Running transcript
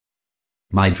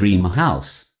My dream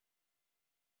house.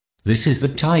 This is the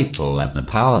title of the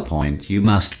PowerPoint you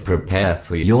must prepare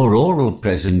for your oral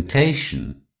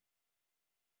presentation.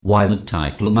 Why the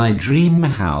title My Dream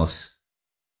House?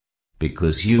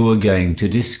 Because you are going to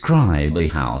describe a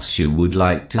house you would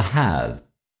like to have.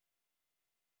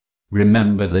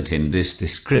 Remember that in this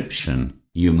description,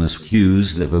 you must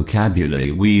use the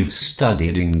vocabulary we've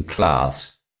studied in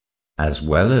class, as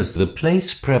well as the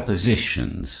place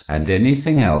prepositions and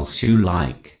anything else you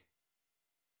like.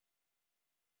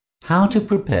 How to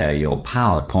prepare your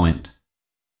PowerPoint.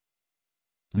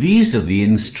 These are the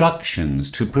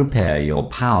instructions to prepare your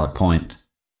PowerPoint.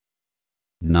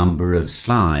 Number of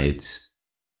slides.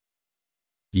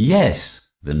 Yes,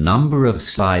 the number of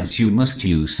slides you must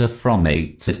use are from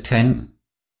 8 to 10.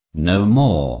 No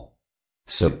more.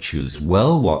 So choose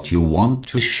well what you want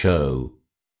to show.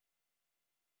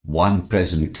 1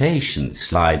 presentation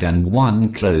slide and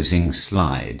 1 closing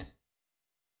slide.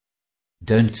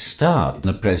 Don't start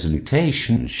the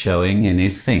presentation showing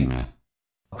anything.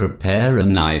 Prepare a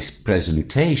nice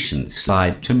presentation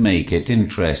slide to make it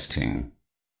interesting.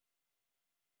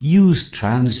 Use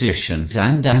transitions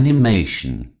and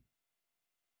animation.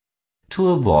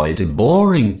 To avoid a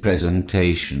boring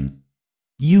presentation,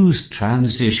 use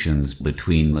transitions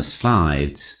between the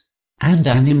slides and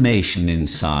animation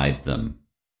inside them,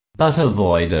 but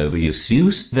avoid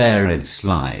overused varied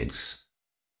slides.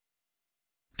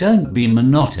 Don't be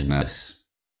monotonous.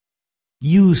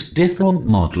 Use different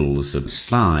models of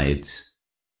slides,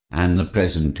 and the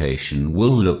presentation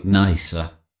will look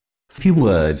nicer. Few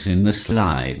words in the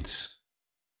slides.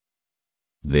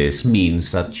 This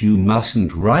means that you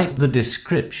mustn't write the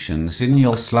descriptions in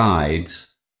your slides.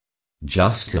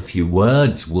 Just a few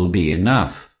words will be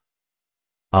enough.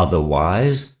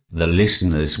 Otherwise, the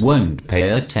listeners won't pay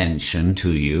attention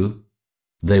to you.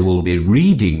 They will be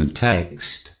reading the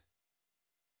text.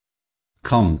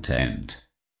 Content.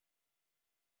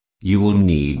 You will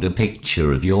need a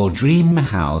picture of your dream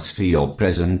house for your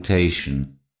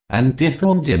presentation, and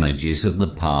different images of the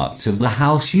parts of the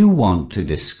house you want to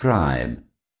describe.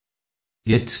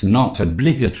 It's not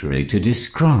obligatory to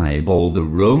describe all the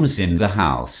rooms in the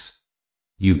house.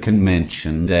 You can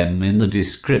mention them in the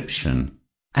description,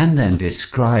 and then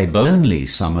describe only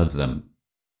some of them.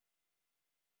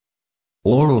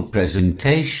 Oral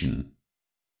presentation.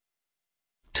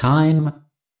 Time: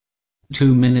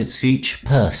 2 minutes each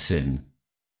person.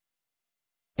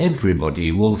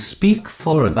 Everybody will speak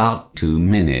for about 2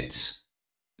 minutes,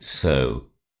 so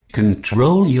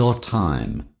control your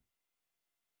time.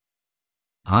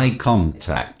 Eye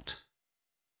contact.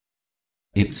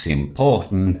 It's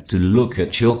important to look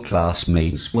at your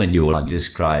classmates when you are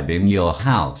describing your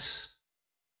house.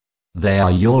 They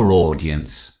are your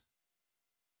audience.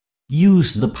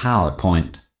 Use the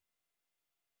PowerPoint.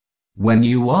 When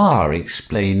you are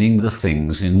explaining the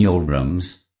things in your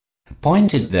rooms,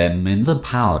 point at them in the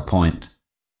PowerPoint.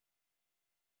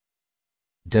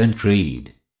 Don't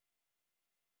read.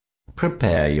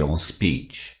 Prepare your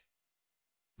speech.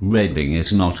 Reading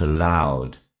is not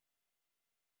allowed.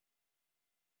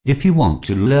 If you want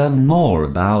to learn more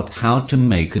about how to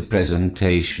make a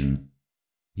presentation,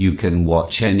 you can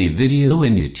watch any video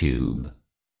in YouTube.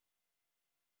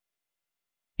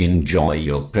 Enjoy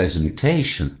your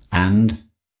presentation and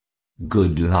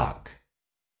good luck.